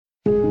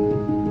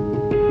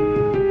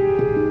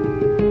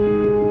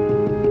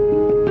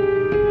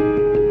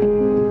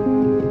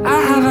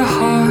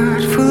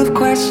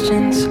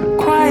questions,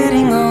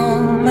 quieting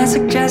all my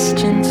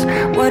suggestions.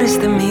 What is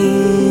the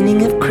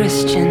meaning of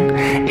Christian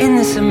in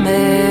this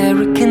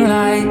American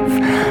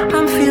life?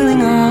 I'm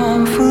feeling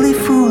awfully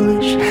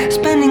foolish,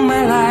 spending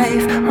my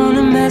life on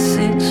a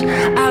message.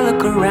 I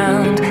look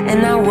around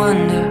and I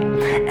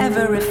wonder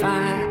ever if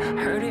I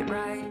heard it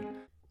right.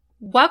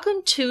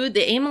 Welcome to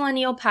the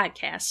Amillennial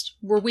Podcast,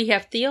 where we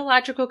have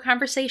theological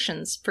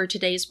conversations for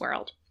today's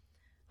world.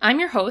 I'm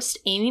your host,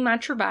 Amy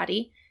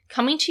Montrevati,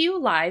 coming to you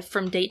live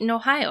from Dayton,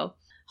 Ohio,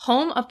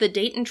 home of the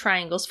Dayton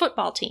Triangles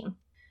football team.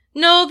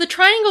 No, the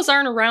Triangles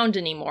aren't around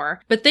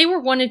anymore, but they were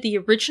one of the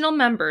original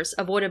members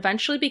of what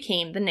eventually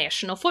became the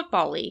National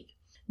Football League.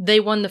 They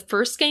won the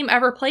first game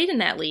ever played in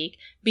that league,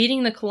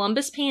 beating the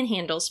Columbus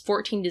Panhandles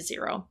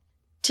 14-0.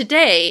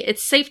 Today,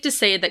 it's safe to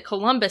say that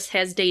Columbus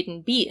has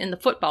Dayton beat in the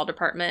football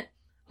department,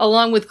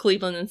 along with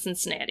Cleveland and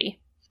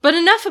Cincinnati. But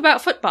enough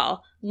about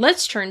football.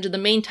 Let's turn to the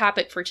main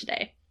topic for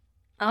today.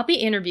 I'll be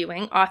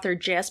interviewing author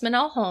Jasmine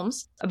L.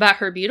 Holmes about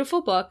her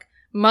beautiful book,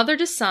 Mother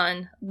to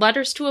Son,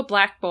 Letters to a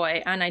Black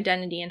Boy on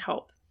Identity and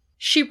Hope.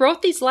 She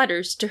wrote these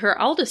letters to her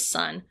eldest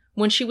son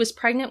when she was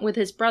pregnant with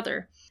his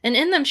brother, and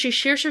in them she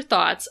shares her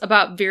thoughts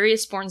about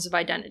various forms of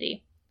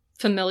identity: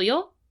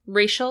 familial,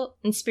 racial,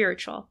 and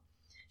spiritual.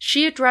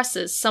 She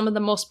addresses some of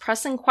the most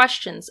pressing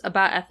questions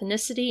about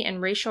ethnicity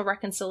and racial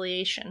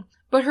reconciliation,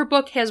 but her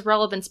book has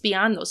relevance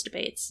beyond those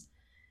debates.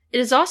 It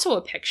is also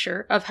a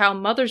picture of how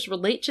mothers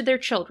relate to their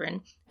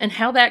children and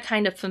how that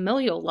kind of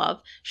familial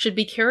love should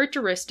be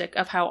characteristic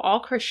of how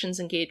all Christians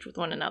engage with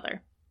one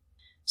another.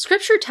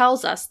 Scripture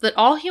tells us that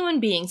all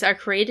human beings are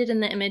created in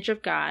the image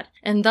of God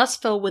and thus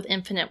filled with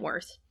infinite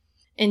worth.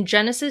 In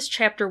Genesis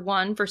chapter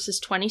 1, verses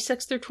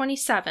 26 through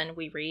 27,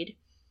 we read,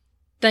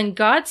 "Then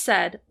God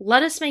said,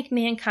 'Let us make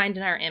mankind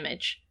in our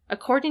image,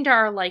 according to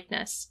our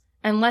likeness,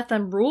 and let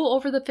them rule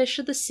over the fish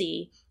of the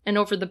sea, and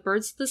over the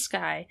birds of the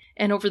sky,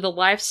 and over the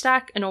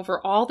livestock, and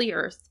over all the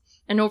earth,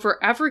 and over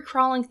every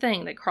crawling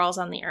thing that crawls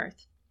on the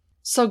earth.'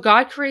 So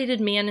God created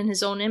man in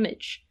his own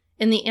image.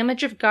 In the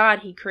image of God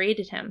he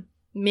created him.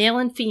 Male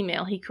and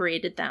female he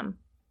created them."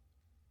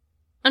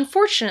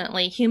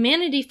 Unfortunately,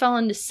 humanity fell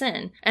into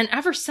sin, and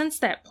ever since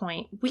that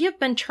point, we have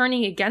been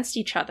turning against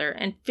each other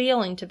and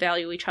failing to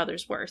value each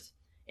other's worth.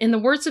 In the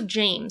words of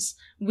James,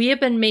 we have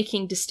been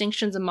making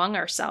distinctions among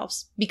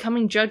ourselves,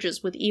 becoming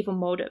judges with evil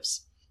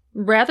motives.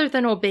 Rather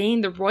than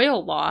obeying the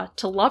royal law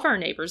to love our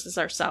neighbors as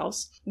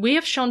ourselves, we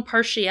have shown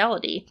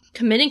partiality,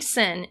 committing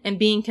sin, and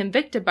being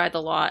convicted by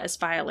the law as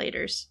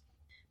violators.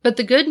 But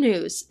the good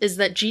news is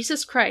that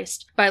Jesus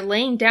Christ, by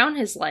laying down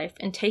his life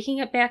and taking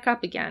it back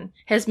up again,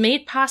 has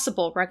made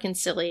possible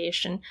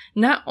reconciliation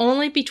not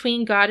only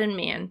between God and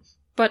man,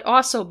 but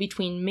also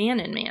between man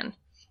and man.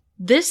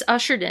 This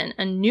ushered in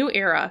a new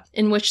era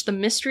in which the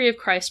mystery of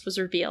Christ was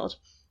revealed,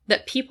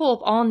 that people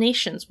of all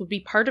nations would be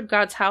part of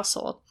God's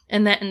household,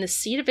 and that in the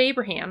seed of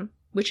Abraham,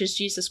 which is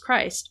Jesus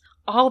Christ,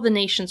 all the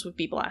nations would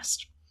be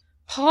blessed.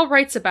 Paul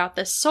writes about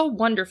this so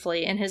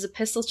wonderfully in his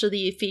epistle to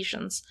the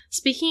Ephesians,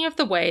 speaking of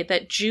the way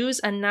that Jews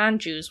and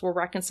non-Jews were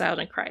reconciled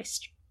in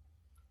Christ.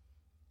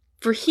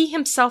 "For he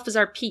himself is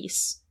our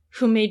peace,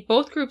 who made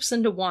both groups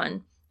into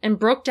one, and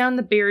broke down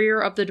the barrier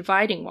of the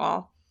dividing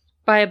wall,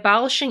 by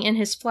abolishing in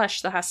his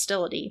flesh the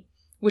hostility,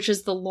 which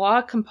is the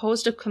law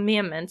composed of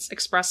commandments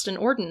expressed in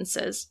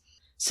ordinances,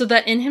 so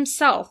that in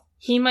himself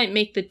he might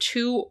make the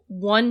two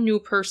one new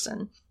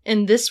person,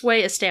 in this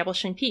way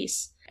establishing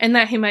peace, and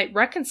that he might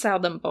reconcile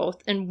them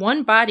both in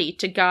one body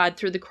to God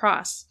through the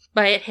cross,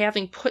 by it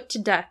having put to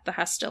death the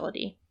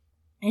hostility.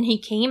 And he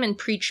came and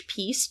preached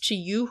peace to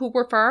you who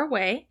were far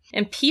away,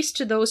 and peace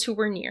to those who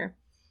were near.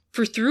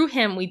 For through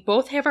him we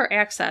both have our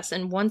access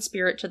in one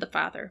spirit to the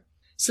Father.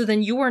 So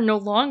then you are no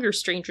longer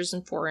strangers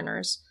and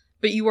foreigners,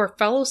 but you are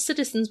fellow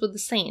citizens with the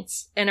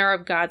saints, and are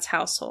of God's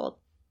household."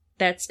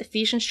 That's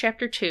Ephesians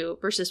chapter 2,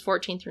 verses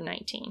 14 through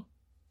 19.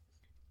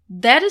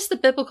 That is the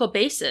biblical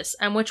basis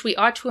on which we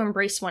ought to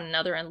embrace one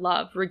another in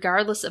love,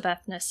 regardless of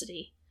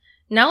ethnicity.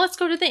 Now let's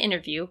go to the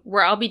interview,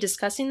 where I'll be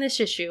discussing this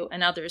issue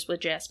and others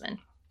with Jasmine.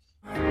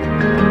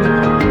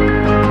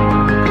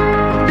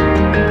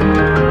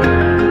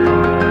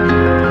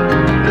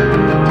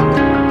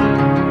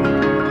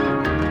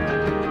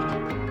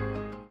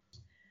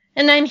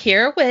 And I'm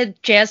here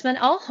with Jasmine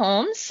L.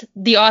 Holmes,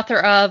 the author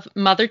of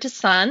Mother to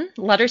Son,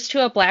 Letters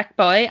to a Black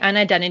Boy on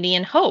Identity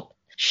and Hope.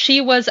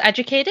 She was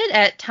educated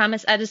at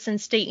Thomas Edison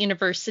State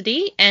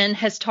University and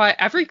has taught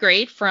every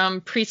grade from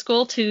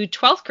preschool to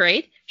 12th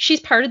grade. She's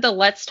part of the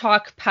Let's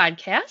Talk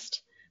podcast,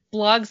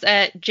 blogs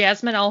at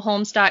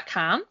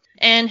jasminelholmes.com,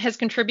 and has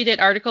contributed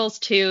articles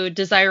to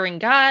Desiring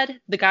God,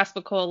 The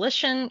Gospel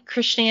Coalition,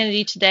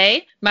 Christianity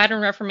Today,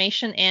 Modern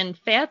Reformation, and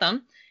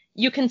Fathom.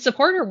 You can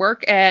support her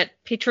work at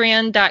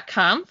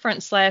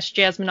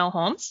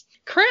patreon.com/JasmineLHolmes.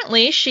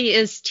 Currently, she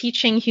is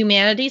teaching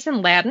humanities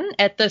and Latin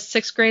at the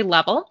 6th grade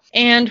level,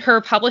 and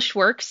her published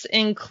works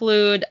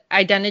include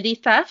Identity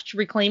Theft,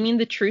 Reclaiming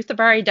the Truth of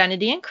Our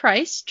Identity in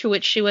Christ, to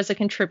which she was a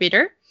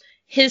contributor,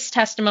 His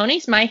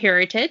Testimonies, My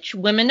Heritage,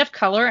 Women of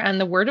Color and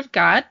the Word of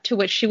God, to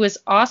which she was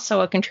also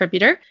a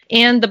contributor,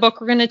 and the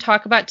book we're going to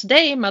talk about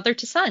today, Mother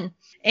to Son.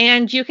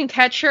 And you can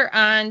catch her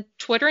on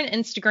Twitter and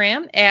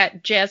Instagram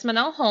at Jasmine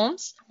L.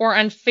 Holmes, or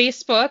on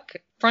Facebook,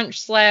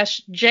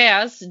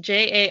 /Jazz,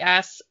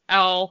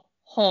 Jasl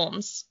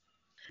Holmes.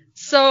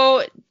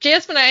 So,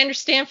 Jasmine, I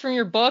understand from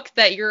your book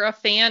that you're a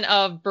fan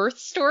of birth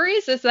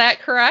stories. Is that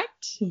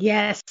correct?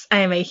 Yes, I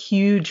am a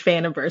huge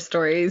fan of birth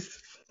stories.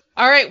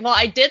 All right, well,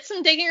 I did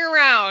some digging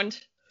around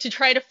to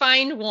try to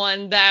find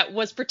one that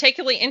was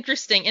particularly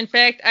interesting. In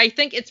fact, I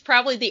think it's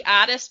probably the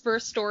oddest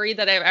birth story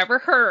that I've ever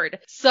heard.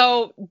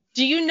 So,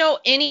 do you know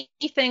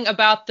anything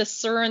about the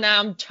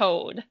Suriname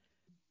toad?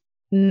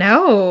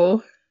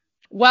 No.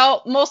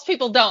 Well, most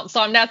people don't,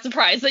 so I'm not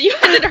surprised that you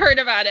hadn't heard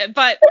about it.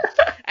 But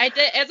as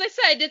I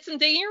said, I did some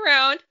digging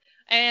around,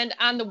 and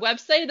on the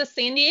website of the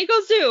San Diego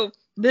Zoo,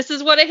 this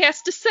is what it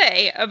has to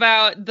say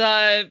about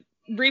the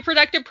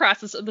reproductive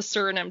process of the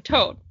Suriname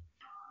toad.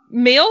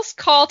 Males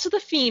call to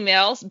the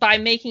females by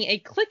making a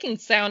clicking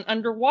sound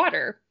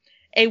underwater.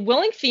 A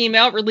willing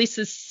female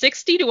releases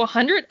 60 to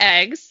 100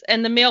 eggs,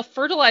 and the male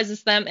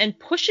fertilizes them and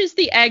pushes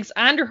the eggs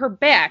onto her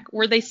back,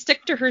 where they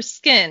stick to her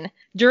skin.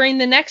 During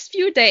the next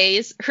few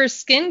days, her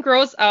skin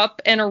grows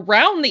up and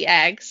around the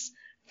eggs,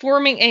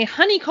 forming a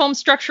honeycomb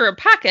structure of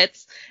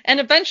pockets, and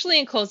eventually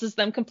encloses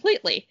them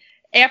completely.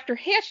 After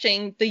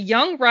hatching, the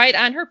young ride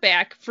on her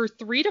back for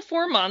 3 to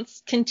 4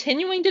 months,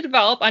 continuing to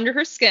develop under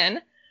her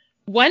skin.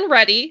 When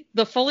ready,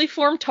 the fully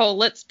formed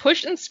toadlets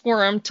push and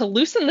squirm to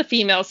loosen the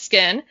female's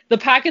skin. The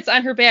pockets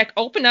on her back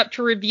open up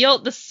to reveal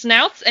the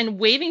snouts and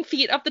waving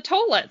feet of the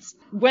toadlets.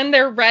 When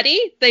they're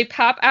ready, they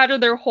pop out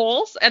of their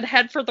holes and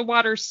head for the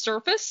water's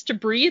surface to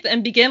breathe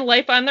and begin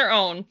life on their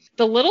own.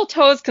 The little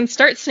toads can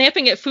start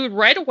snapping at food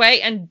right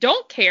away and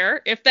don't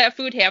care if that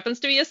food happens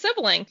to be a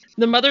sibling.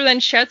 The mother then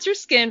sheds her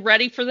skin,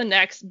 ready for the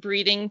next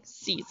breeding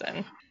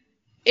season.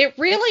 It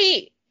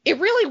really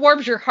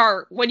warms your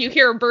heart when you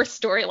hear a birth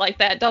story like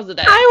that, doesn't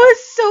it? I was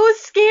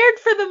so scared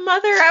for the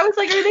mother. I was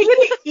like, are they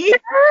going to eat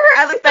her?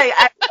 I was like,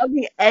 I'm on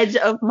the edge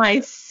of my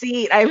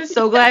seat. I'm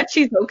so glad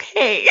she's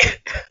okay.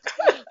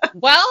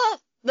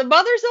 Well, the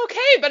mother's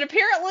okay, but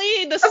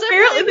apparently the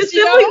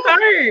siblings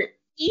aren't.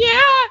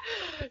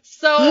 Yeah.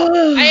 So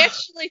I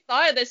actually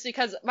thought of this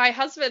because my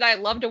husband and I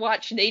love to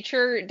watch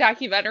nature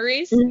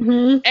documentaries.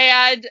 Mm-hmm.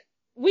 And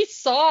we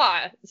saw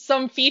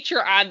some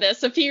feature on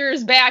this a few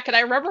years back, and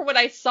I remember when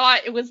I saw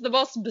it, it was the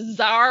most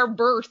bizarre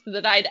birth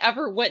that I'd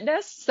ever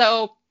witnessed.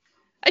 So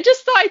I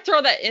just thought I'd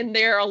throw that in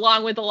there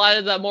along with a lot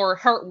of the more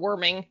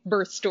heartwarming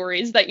birth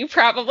stories that you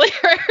probably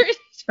heard.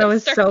 That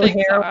was so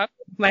harrowing.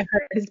 My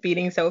heart is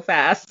beating so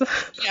fast.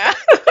 Yeah.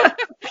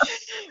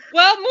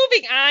 Well,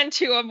 moving on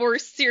to a more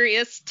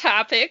serious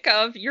topic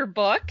of your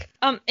book.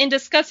 In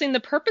discussing the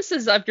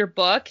purposes of your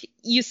book,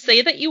 you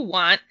say that you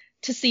want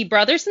to see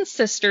brothers and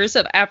sisters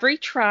of every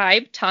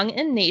tribe, tongue,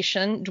 and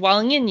nation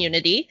dwelling in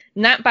unity,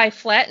 not by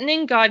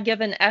flattening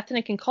God-given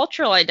ethnic and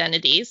cultural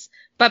identities,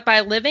 but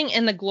by living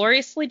in the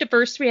gloriously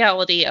diverse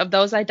reality of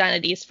those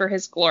identities for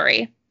his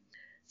glory.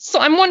 So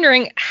I'm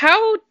wondering,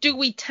 how do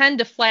we tend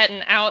to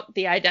flatten out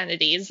the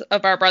identities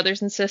of our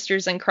brothers and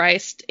sisters in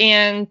Christ?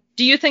 And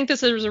do you think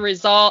this is a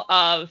result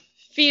of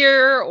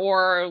fear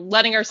or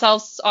letting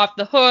ourselves off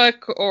the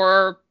hook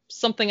or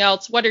something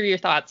else? What are your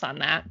thoughts on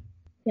that?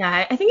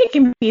 Yeah, I think it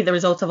can be the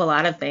result of a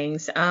lot of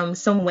things.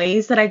 Some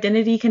ways that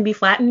identity can be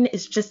flattened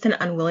is just an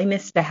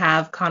unwillingness to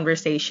have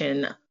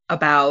conversation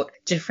about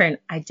different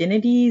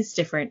identities,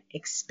 different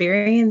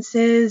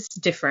experiences,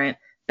 different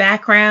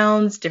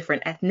backgrounds,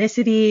 different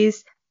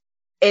ethnicities.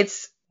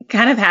 It's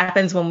kind of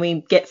happens when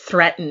we get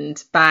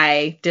threatened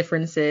by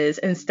differences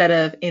instead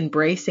of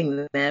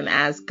embracing them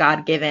as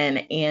God-given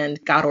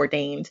and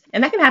God-ordained.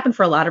 And that can happen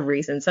for a lot of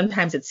reasons.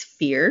 Sometimes it's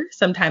fear.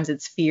 Sometimes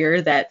it's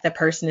fear that the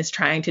person is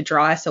trying to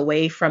draw us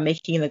away from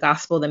making the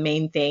gospel the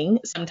main thing.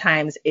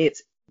 Sometimes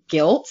it's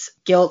guilt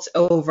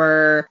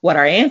over what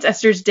our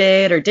ancestors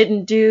did or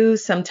didn't do.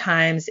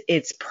 Sometimes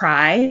it's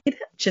pride,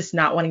 just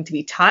not wanting to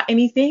be taught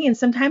anything. And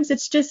sometimes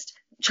it's just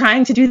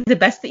trying to do the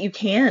best that you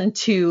can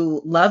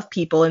to love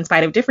people in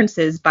spite of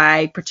differences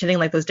by pretending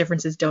like those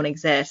differences don't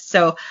exist.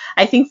 So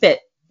I think that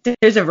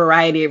there's a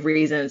variety of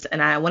reasons,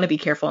 and I want to be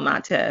careful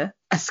not to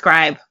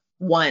ascribe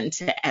one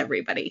to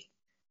everybody.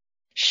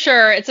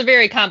 Sure, it's a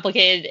very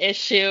complicated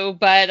issue,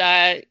 but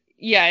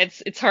yeah,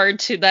 it's hard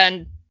to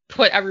then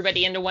put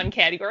everybody into one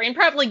category, and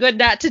probably good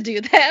not to do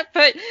that,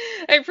 but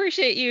I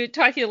appreciate you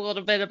talking a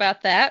little bit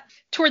about that.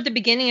 Toward the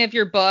beginning of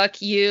your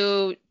book,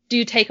 you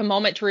do take a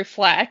moment to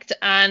reflect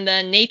on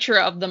the nature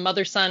of the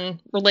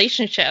mother-son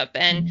relationship.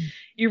 And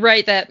you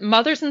write that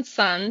mothers and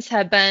sons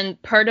have been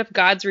part of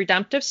God's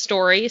redemptive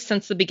story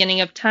since the beginning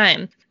of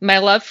time. My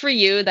love for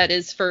you, that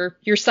is for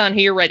your son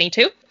who you're writing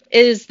to,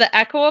 is the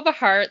echo of a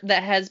heart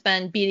that has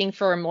been beating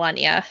for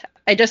millennia.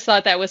 I just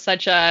thought that was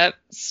such a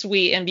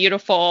sweet and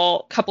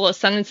beautiful couple of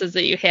sentences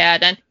that you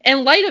had. And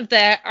in light of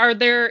that, are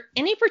there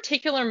any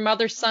particular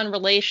mother-son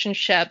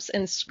relationships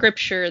in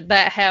Scripture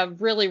that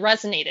have really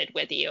resonated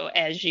with you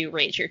as you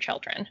raise your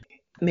children?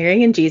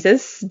 Mary and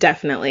Jesus,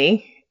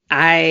 definitely.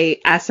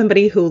 As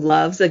somebody who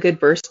loves a good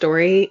birth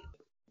story,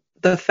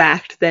 the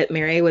fact that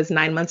Mary was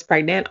 9 months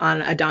pregnant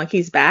on a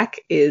donkey's back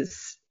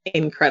is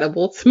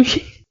incredible to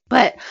me.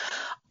 But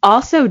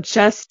also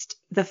just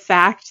the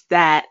fact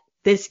that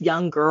this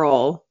young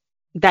girl,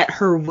 that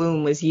her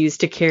womb was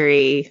used to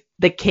carry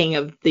the king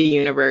of the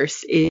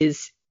universe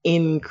is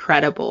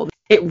incredible.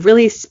 It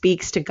really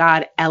speaks to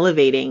God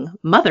elevating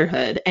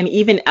motherhood and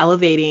even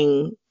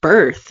elevating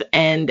birth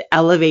and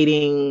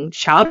elevating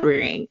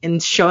childbearing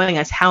and showing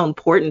us how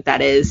important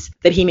that is,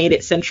 that he made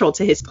it central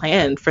to his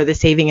plan for the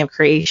saving of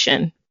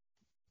creation.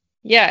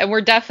 Yeah, and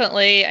we're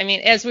definitely, I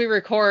mean, as we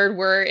record,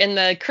 we're in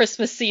the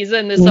Christmas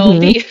season. This will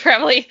be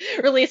probably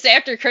released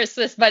after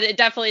Christmas, but it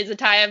definitely is a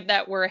time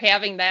that we're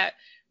having that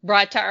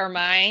brought to our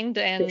mind.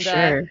 And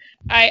sure.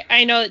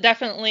 I know that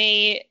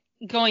definitely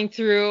going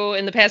through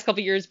in the past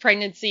couple of years,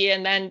 pregnancy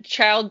and then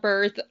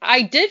childbirth,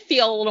 I did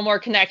feel a little more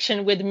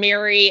connection with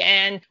Mary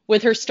and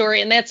with her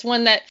story. And that's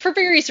one that, for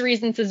various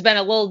reasons, has been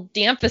a little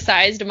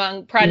de-emphasized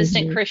among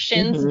Protestant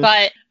Christians.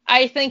 But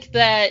I think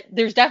that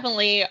there's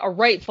definitely a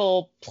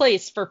rightful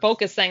place for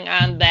focusing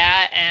on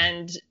that.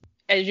 And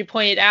as you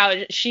pointed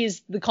out,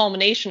 she's the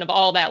culmination of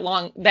all that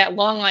long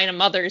line of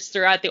mothers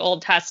throughout the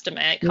Old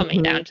Testament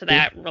coming down to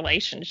that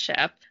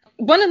relationship.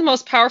 One of the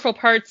most powerful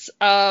parts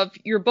of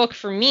your book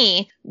for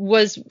me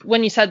was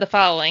when you said the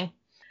following: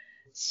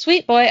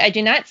 "Sweet boy, I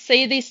do not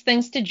say these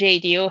things to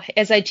jade you.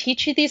 As I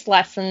teach you these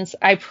lessons,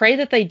 I pray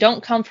that they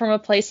don't come from a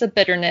place of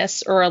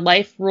bitterness or a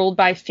life ruled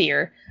by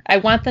fear. I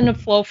want them to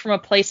flow from a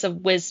place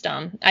of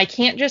wisdom. I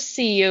can't just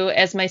see you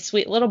as my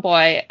sweet little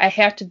boy. I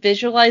have to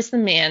visualize the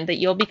man that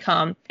you'll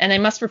become, and I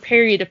must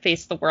prepare you to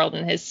face the world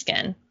in his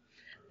skin."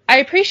 I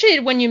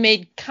appreciated when you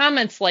made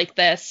comments like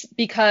this,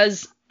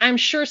 because I'm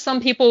sure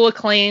some people will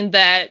claim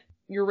that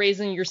you're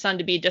raising your son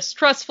to be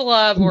distrustful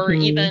of or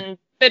even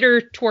bitter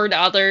toward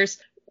others.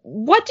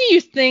 What do you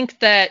think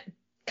that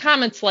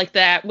comments like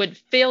that would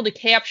fail to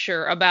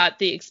capture about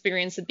the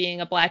experience of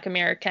being a Black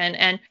American?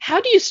 And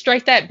how do you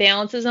strike that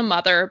balance as a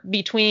mother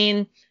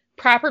between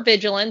proper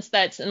vigilance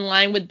that's in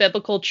line with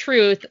biblical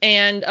truth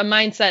and a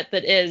mindset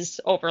that is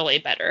overly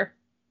bitter?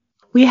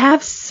 We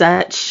have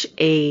such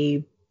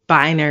a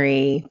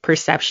binary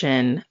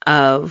perception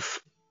of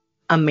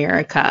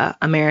America,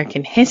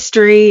 American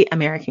history,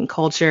 American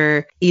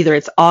culture. Either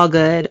it's all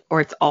good or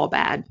it's all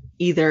bad.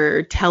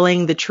 Either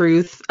telling the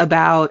truth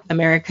about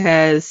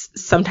America's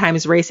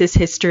sometimes racist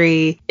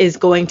history is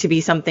going to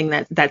be something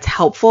that's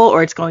helpful,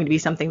 or it's going to be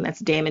something that's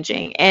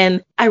damaging.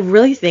 And I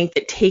really think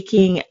that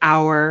taking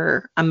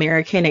our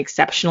American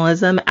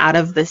exceptionalism out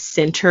of the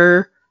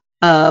center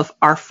of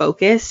our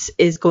focus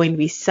is going to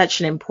be such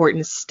an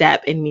important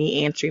step in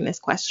me answering this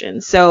question.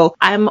 So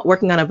I'm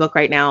working on a book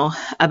right now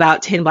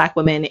about 10 Black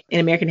women in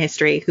American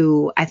history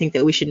who I think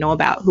that we should know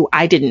about, who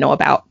I didn't know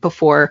about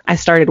before I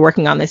started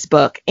working on this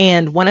book.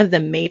 And one of the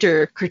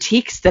major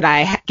critiques that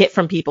I get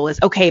from people is,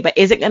 okay, but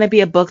is it going to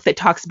be a book that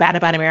talks bad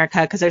about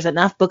America? Because there's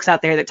enough books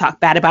out there that talk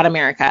bad about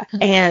America.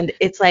 And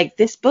it's like,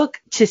 this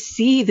book, to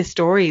see the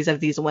stories of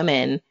these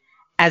women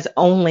as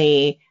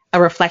only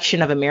a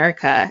reflection of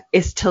America,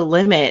 is to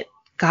limit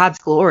God's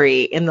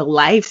glory in the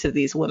lives of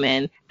these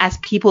women as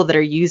people that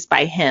are used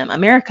by him.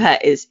 America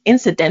is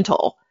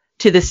incidental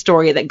to the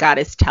story that God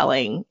is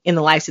telling in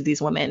the lives of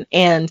these women.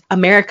 And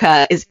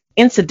America is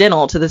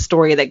incidental to the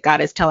story that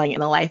God is telling in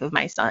the life of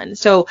my son.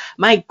 So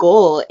my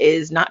goal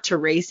is not to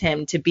raise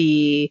him to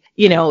be,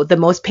 the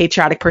most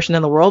patriotic person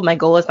in the world. My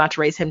goal is not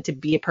to raise him to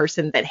be a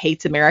person that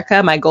hates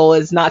America. My goal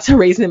is not to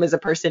raise him as a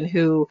person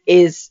who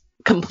is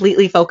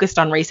completely focused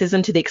on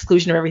racism to the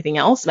exclusion of everything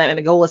else. And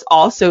the goal is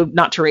also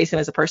not to raise him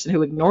as a person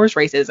who ignores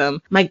racism.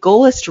 My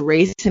goal is to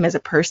raise him as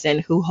a person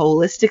who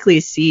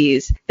holistically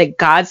sees that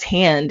God's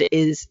hand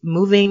is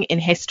moving in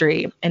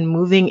history and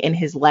moving in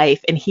his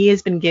life. And he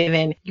has been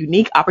given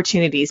unique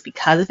opportunities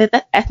because of his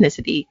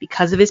ethnicity,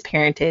 because of his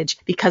parentage,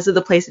 because of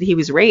the place that he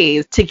was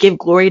raised, to give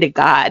glory to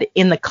God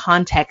in the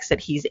context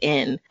that he's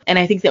in. And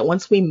I think that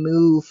once we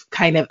move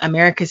kind of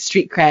America's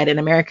street cred and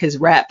America's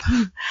rep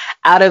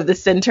out of the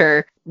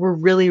center, we're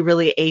really,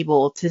 really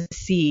able to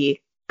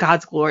see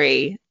God's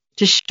glory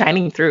just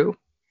shining through.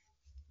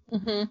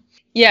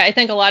 Yeah, I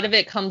think a lot of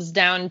it comes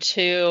down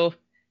to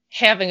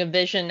having a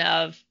vision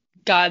of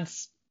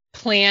God's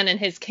plan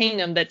and his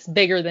kingdom that's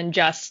bigger than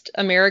just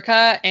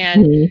America.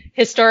 And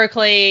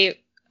historically,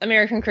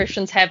 American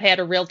Christians have had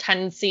a real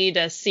tendency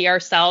to see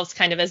ourselves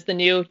kind of as the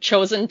new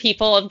chosen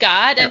people of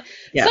God. And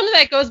some of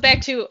that goes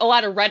back to a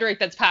lot of rhetoric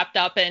that's popped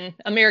up in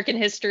American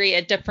history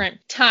at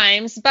different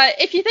times.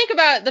 But if you think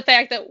about the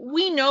fact that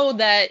we know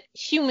that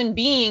human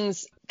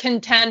beings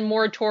can tend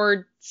more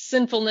toward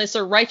sinfulness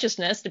or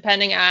righteousness,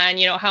 depending on,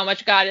 how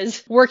much God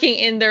is working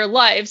in their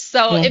lives.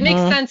 So it makes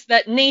sense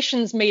that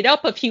nations made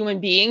up of human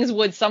beings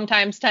would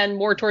sometimes tend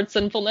more toward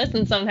sinfulness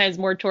and sometimes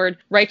more toward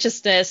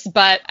righteousness.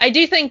 But I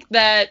do think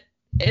that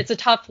it's a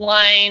tough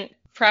line,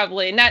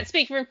 probably not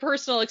speaking from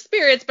personal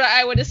experience, but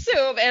I would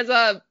assume as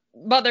a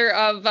mother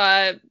of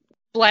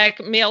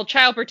Black male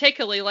child,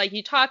 particularly like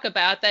you talk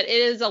about, that it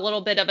is a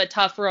little bit of a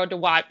tough road to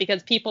walk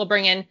because people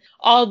bring in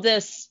all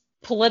this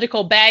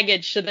political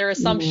baggage to their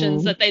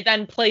assumptions that they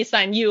then place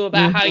on you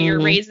about how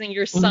you're raising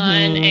your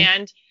son.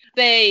 And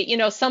they,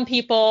 some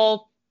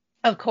people,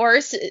 of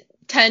course,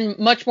 tend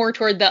much more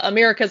toward the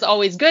America's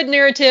always good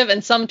narrative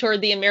and some toward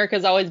the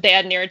America's always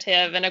bad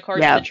narrative. And of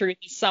course, the truth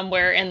is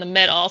somewhere in the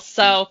middle.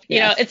 So,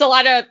 it's a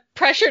lot of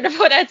pressure to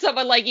put on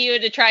someone like you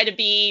to try to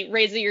be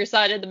raising your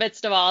son in the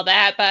midst of all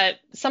that. But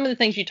some of the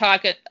things you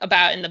talk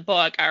about in the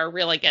book are a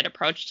really good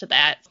approach to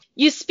that.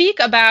 You speak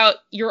about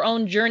your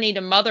own journey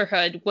to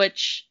motherhood,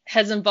 which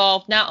has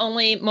involved not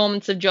only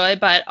moments of joy,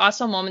 but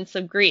also moments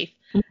of grief.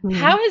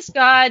 How has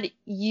God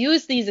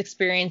used these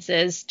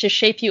experiences to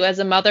shape you as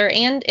a mother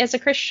and as a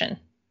Christian?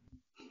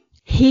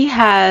 He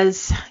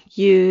has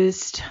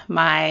used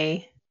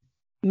my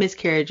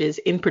miscarriages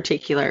in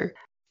particular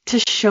to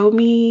show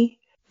me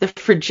the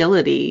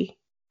fragility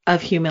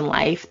of human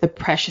life, the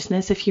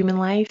preciousness of human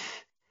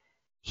life.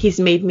 He's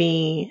made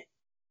me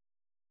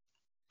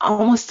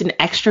almost an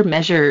extra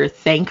measure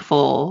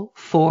thankful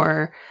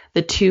for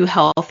the 2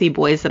 healthy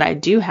boys that I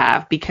do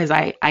have, because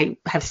I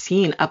have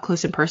seen up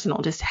close and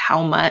personal just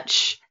how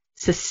much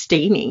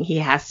sustaining he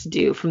has to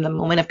do from the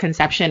moment of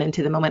conception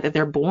into the moment that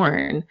they're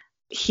born.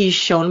 He's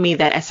shown me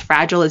that as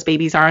fragile as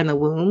babies are in the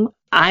womb,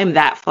 I'm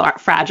that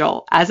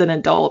fragile as an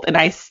adult, and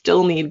I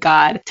still need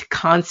God to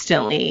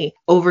constantly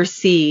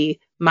oversee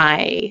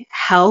my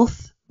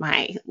health,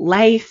 my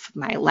life,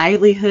 my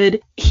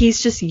livelihood.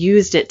 He's just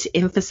used it to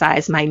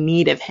emphasize my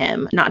need of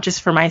him, not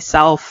just for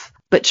myself,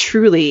 but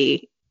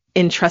truly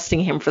entrusting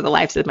him for the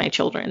lives of my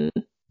children.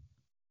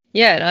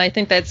 Yeah, no, I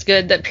think that's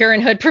good that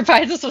parenthood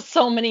provides us with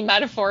so many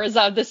metaphors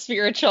of the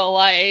spiritual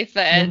life.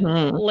 And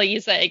like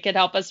you said, it could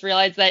help us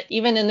realize that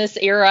even in this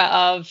era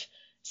of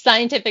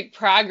scientific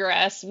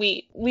progress,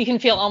 we can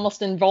feel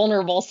almost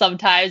invulnerable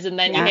sometimes. And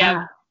then you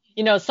have,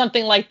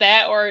 something like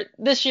that, or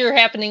this year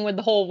happening with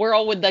the whole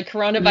world with the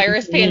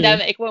coronavirus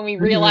pandemic, when we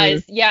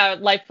realize,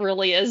 life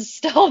really is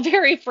still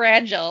very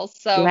fragile.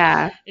 So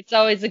it's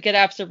always a good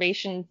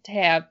observation to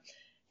have.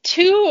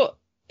 2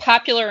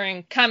 popular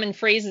and common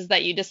phrases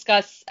that you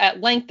discuss at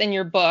length in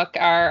your book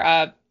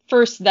are,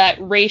 first, that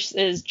race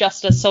is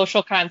just a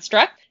social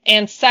construct,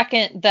 and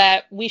second,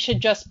 that we should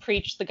just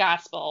preach the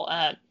gospel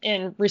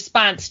in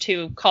response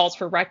to calls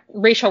for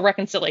racial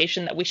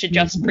reconciliation, that we should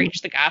just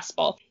preach the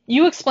gospel.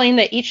 You explain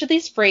that each of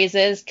these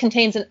phrases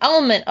contains an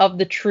element of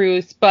the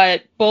truth,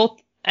 but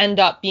both end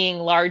up being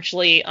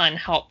largely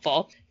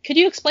unhelpful. Could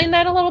you explain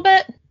that a little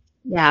bit?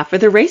 Yeah, for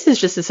the race is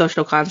just a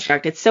social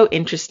construct, it's so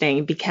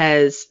interesting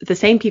because the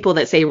same people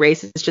that say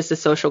race is just a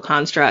social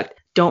construct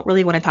don't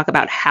really want to talk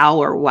about how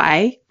or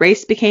why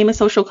race became a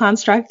social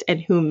construct and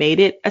who made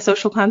it a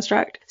social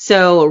construct.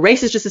 So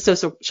race is just a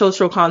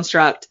social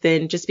construct,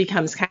 then just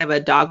becomes kind of a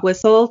dog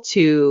whistle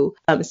to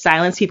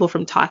silence people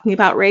from talking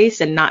about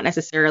race, and not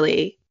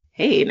necessarily,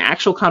 hey, an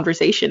actual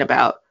conversation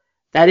about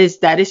that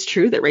is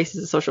true that race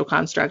is a social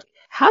construct.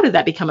 How did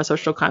that become a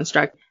social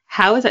construct?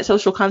 How has that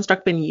social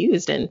construct been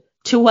used, and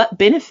to what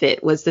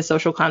benefit was the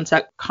social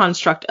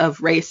construct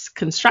of race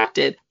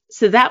constructed?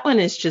 So that one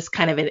is just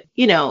kind of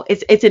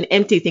it's an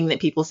empty thing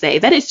that people say.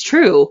 That is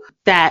true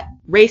that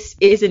race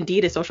is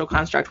indeed a social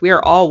construct. We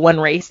are all one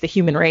race, the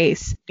human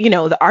race.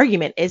 The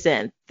argument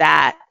isn't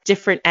that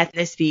different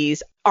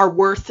ethnicities are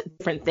worth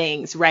different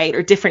things, right?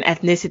 Or different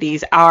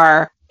ethnicities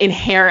are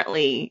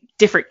inherently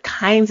different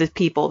kinds of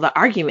people. The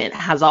argument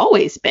has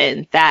always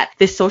been that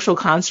this social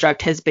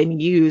construct has been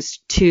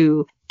used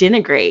to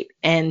denigrate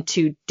and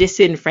to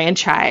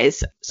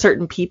disenfranchise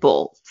certain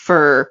people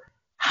for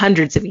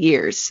hundreds of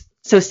years.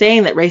 So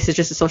saying that race is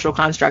just a social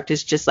construct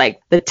is just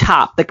like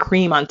the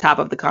cream on top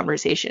of the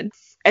conversation.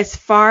 As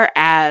far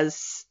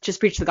as just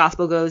preach the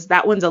gospel goes,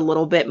 that one's a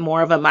little bit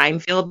more of a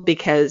minefield,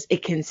 because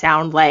it can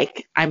sound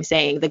like I'm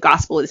saying the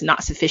gospel is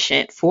not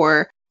sufficient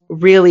for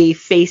really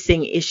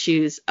facing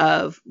issues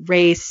of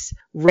race,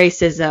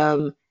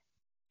 racism,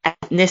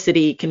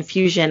 ethnicity,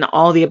 confusion,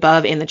 all the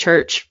above in the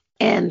church.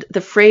 And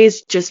the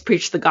phrase just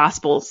preach the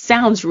gospel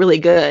sounds really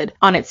good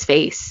on its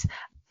face,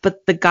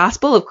 but the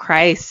gospel of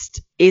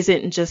Christ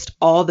isn't just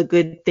all the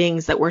good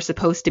things that we're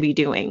supposed to be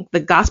doing. The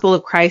gospel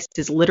of Christ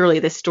is literally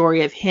the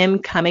story of him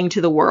coming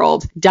to the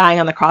world, dying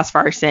on the cross for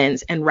our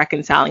sins, and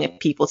reconciling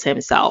people to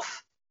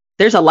himself.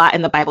 There's a lot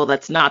in the Bible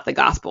that's not the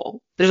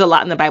gospel. There's a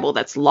lot in the Bible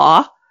that's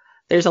law.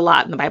 There's a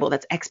lot in the Bible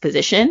that's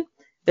exposition.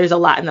 There's a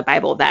lot in the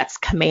Bible that's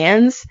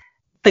commands.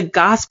 The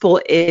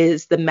gospel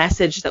is the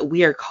message that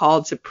we are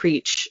called to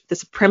preach. The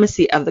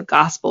supremacy of the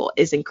gospel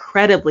is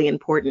incredibly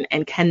important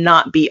and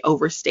cannot be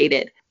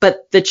overstated.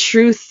 But the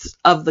truths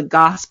of the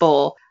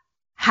gospel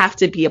have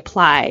to be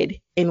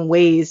applied in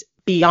ways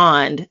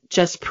beyond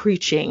just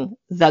preaching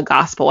the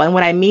gospel. And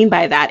what I mean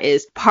by that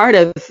is part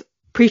of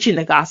preaching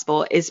the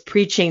gospel is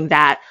preaching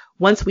that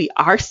once we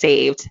are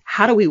saved,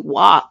 how do we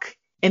walk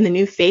in the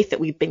new faith that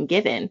we've been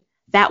given?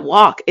 That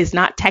walk is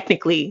not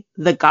technically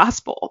the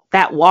gospel.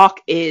 That walk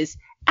is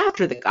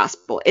after the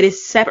gospel. It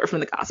is separate from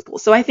the gospel.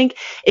 So I think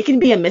it can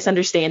be a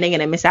misunderstanding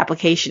and a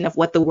misapplication of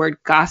what the word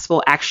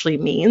gospel actually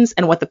means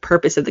and what the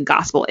purpose of the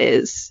gospel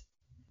is.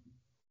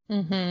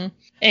 Mm-hmm.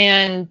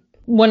 And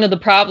one of the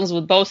problems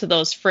with both of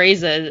those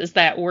phrases is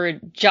that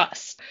word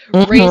just.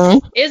 Mm-hmm.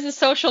 Race is a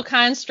social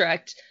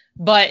construct,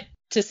 but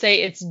to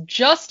say it's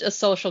just a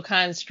social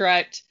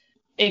construct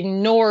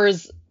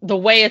ignores the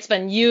way it's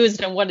been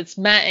used and what it's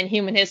meant in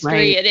human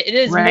history. Right. It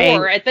is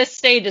more, at this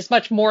stage, it's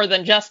much more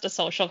than just a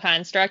social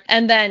construct.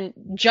 And then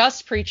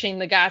just preaching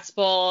the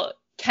gospel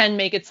can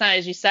make it sound,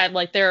 as you said,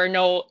 like there are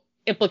no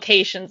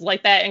implications,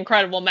 like that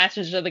incredible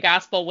message of the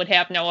gospel would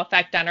have no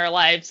effect on our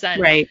lives.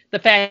 And the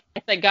fact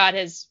that God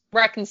has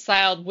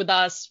reconciled with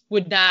us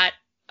would not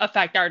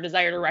affect our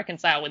desire to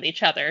reconcile with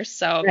each other.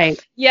 So,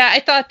 yeah, I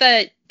thought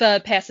that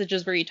the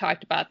passages where you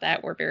talked about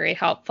that were very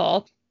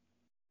helpful.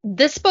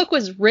 This book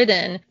was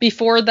written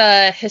before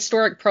the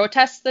historic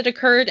protests that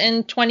occurred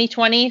in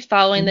 2020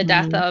 following the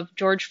death of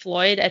George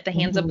Floyd at the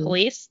hands of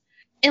police.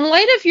 In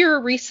light of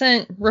your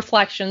recent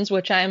reflections,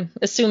 which I'm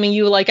assuming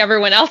you, like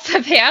everyone else,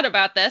 have had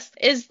about this,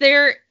 is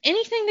there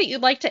anything that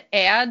you'd like to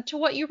add to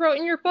what you wrote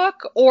in your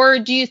book? Or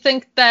do you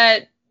think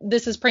that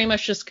this is pretty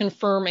much just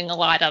confirming a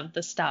lot of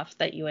the stuff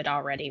that you had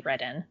already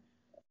written?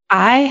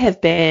 I have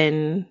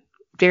been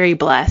very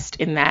blessed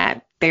in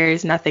that there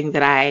is nothing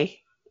that I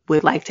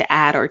would like to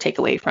add or take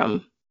away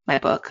from my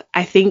book.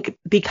 I think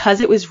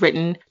because it was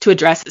written to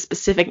address a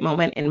specific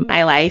moment in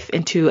my life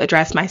and to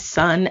address my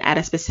son at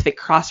a specific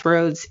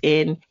crossroads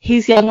in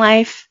his young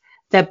life,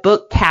 that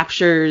book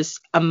captures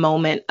a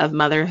moment of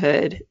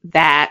motherhood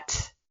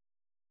that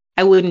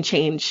I wouldn't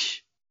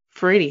change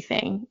for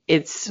anything.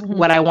 It's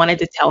what I wanted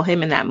to tell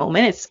him in that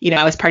moment. It's,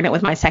 I was pregnant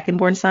with my second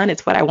born son.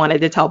 It's what I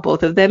wanted to tell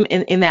both of them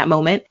in that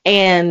moment.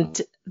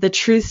 And the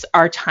truths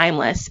are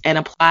timeless and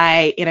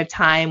apply in a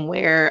time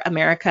where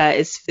America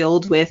is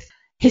filled with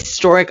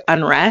historic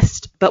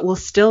unrest, but will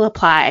still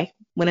apply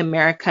when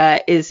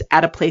America is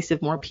at a place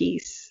of more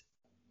peace.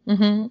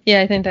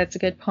 Yeah, I think that's a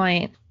good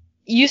point.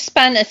 You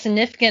spend a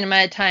significant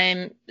amount of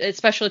time,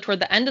 especially toward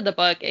the end of the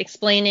book,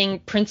 explaining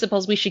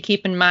principles we should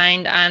keep in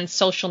mind on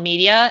social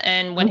media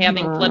and when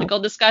having political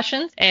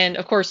discussions. And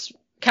of course,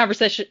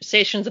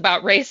 conversations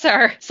about race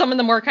are some of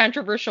the more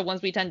controversial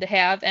ones we tend to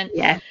have. And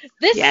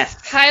this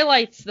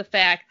highlights the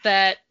fact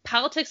that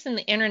politics and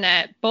the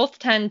internet both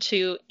tend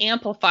to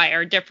amplify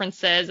our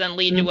differences and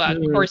lead to a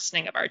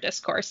coarsening of our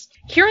discourse.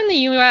 Here in the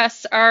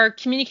U.S., our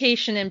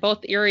communication in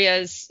both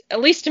areas,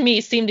 at least to me,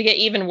 seemed to get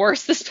even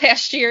worse this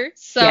past year.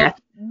 So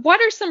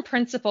what are some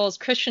principles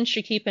Christians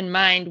should keep in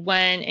mind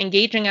when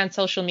engaging on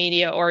social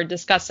media or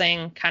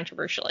discussing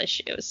controversial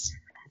issues?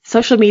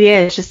 Social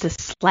media is just a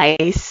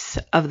slice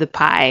of the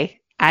pie.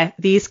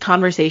 These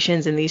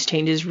conversations and these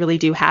changes really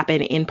do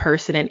happen in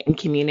person and in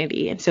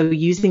community. And so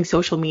using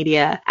social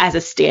media as a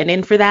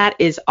stand-in for that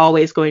is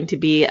always going to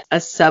be a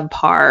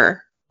subpar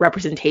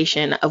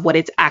representation of what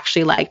it's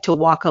actually like to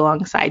walk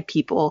alongside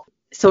people.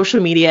 Social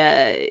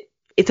media,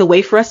 it's a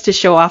way for us to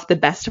show off the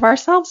best of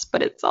ourselves,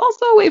 but it's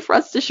also a way for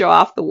us to show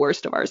off the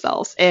worst of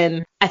ourselves.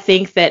 And I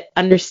think that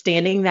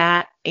understanding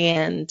that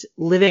and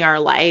living our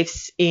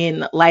lives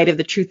in light of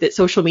the truth that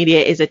social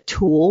media is a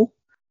tool,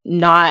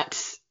 not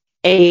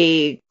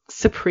a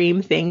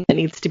supreme thing that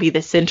needs to be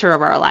the center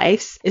of our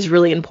lives, is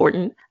really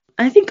important.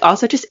 I think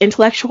also just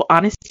intellectual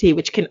honesty,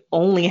 which can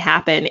only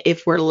happen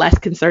if we're less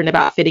concerned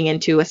about fitting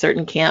into a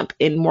certain camp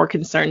and more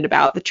concerned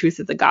about the truth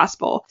of the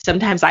gospel.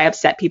 Sometimes I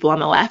upset people on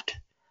the left.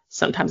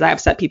 Sometimes I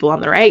upset people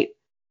on the right.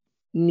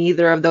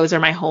 Neither of those are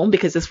my home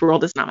because this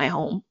world is not my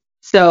home.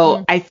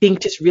 So I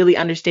think just really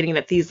understanding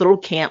that these little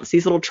camps,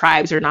 these little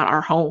tribes are not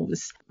our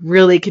homes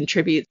really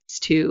contributes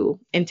to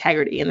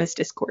integrity in this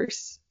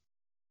discourse.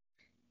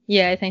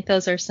 Yeah, I think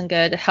those are some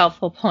good,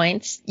 helpful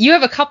points. You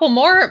have a couple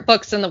more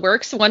books in the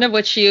works, one of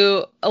which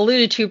you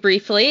alluded to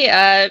briefly.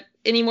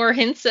 Any more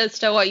hints as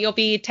to what you'll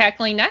be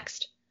tackling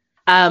next?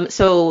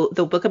 So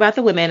the book about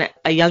the women,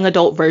 a young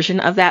adult version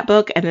of that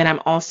book. And then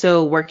I'm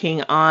also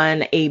working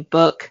on a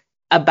book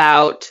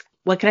about,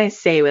 what can I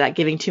say without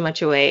giving too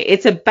much away?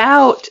 It's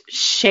about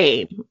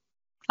shame.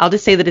 I'll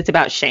just say that it's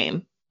about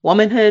shame,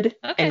 womanhood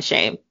and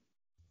shame.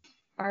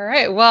 All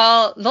right.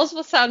 Well, those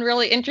will sound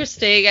really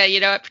interesting.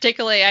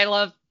 Particularly I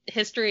love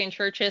history and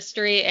church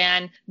history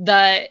and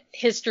the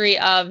history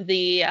of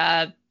the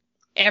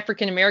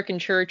African-American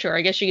church, or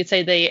I guess you could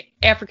say the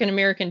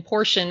African-American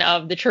portion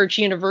of the Church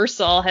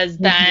Universal has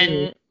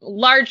been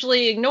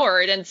largely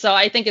ignored. And so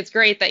I think it's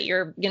great that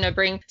you're going to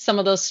bring some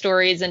of those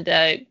stories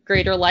into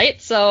greater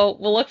light. So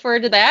we'll look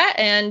forward to that.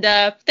 And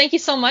thank you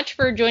so much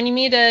for joining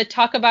me to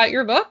talk about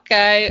your book.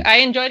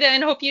 I enjoyed it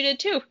and hope you did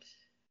too.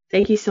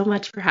 Thank you so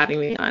much for having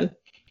me on.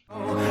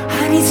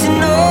 I need to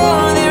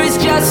know there is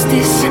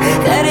justice,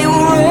 that it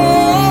will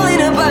roll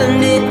in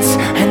abundance,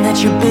 and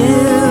that you're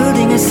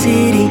building a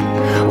city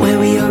where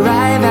we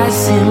arrive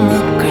as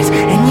immigrants,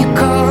 and you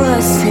call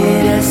us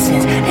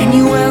citizens, and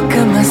you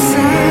welcome us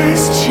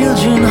as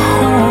children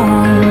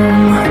home.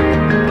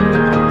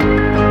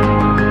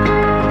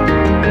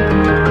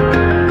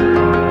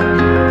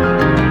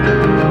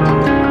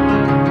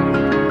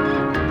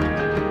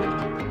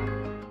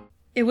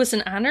 It was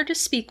an honor to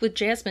speak with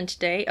Jasmine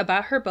today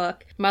about her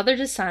book, Mother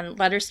to Son,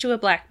 Letters to a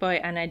Black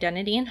Boy on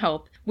Identity and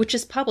Hope, which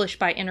is published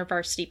by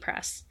InterVarsity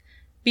Press.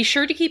 Be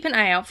sure to keep an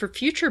eye out for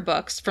future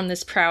books from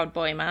this proud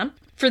boy mom.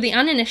 For the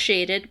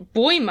uninitiated,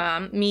 boy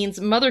mom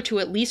means mother to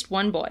at least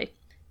one boy.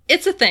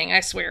 It's a thing, I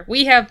swear.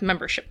 We have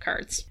membership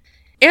cards.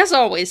 As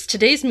always,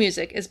 today's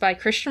music is by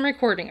Christian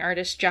recording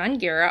artist John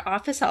Guerra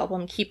off his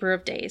album Keeper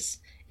of Days.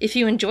 If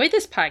you enjoyed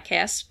this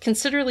podcast,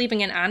 consider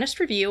leaving an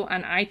honest review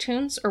on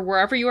iTunes or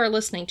wherever you are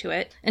listening to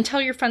it, and tell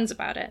your friends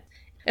about it.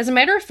 As a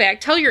matter of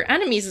fact, tell your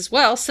enemies as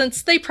well,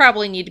 since they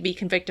probably need to be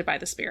convicted by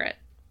the Spirit.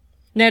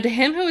 Now to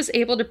him who is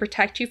able to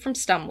protect you from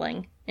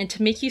stumbling, and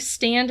to make you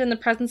stand in the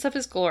presence of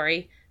his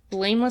glory,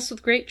 blameless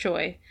with great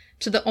joy,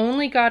 to the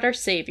only God our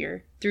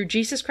Savior, through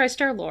Jesus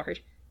Christ our Lord,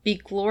 be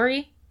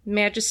glory,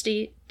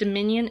 majesty,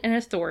 dominion, and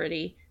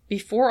authority,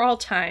 before all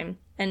time,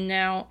 and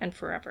now and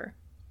forever.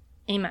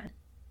 Amen.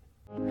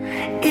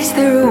 Is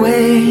there a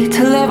way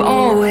to love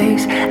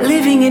always,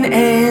 living in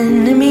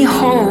enemy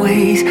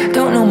hallways?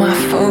 Don't know my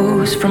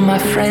foes from my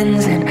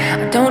friends, and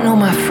I don't know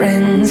my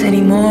friends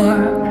anymore.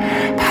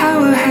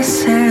 Power has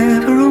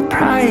several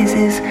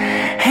prizes,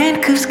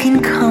 handcuffs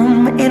can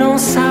come in all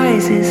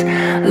sizes.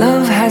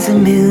 Love has a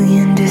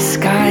million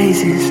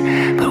disguises,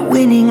 but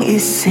winning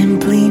is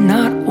simply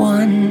not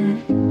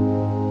one.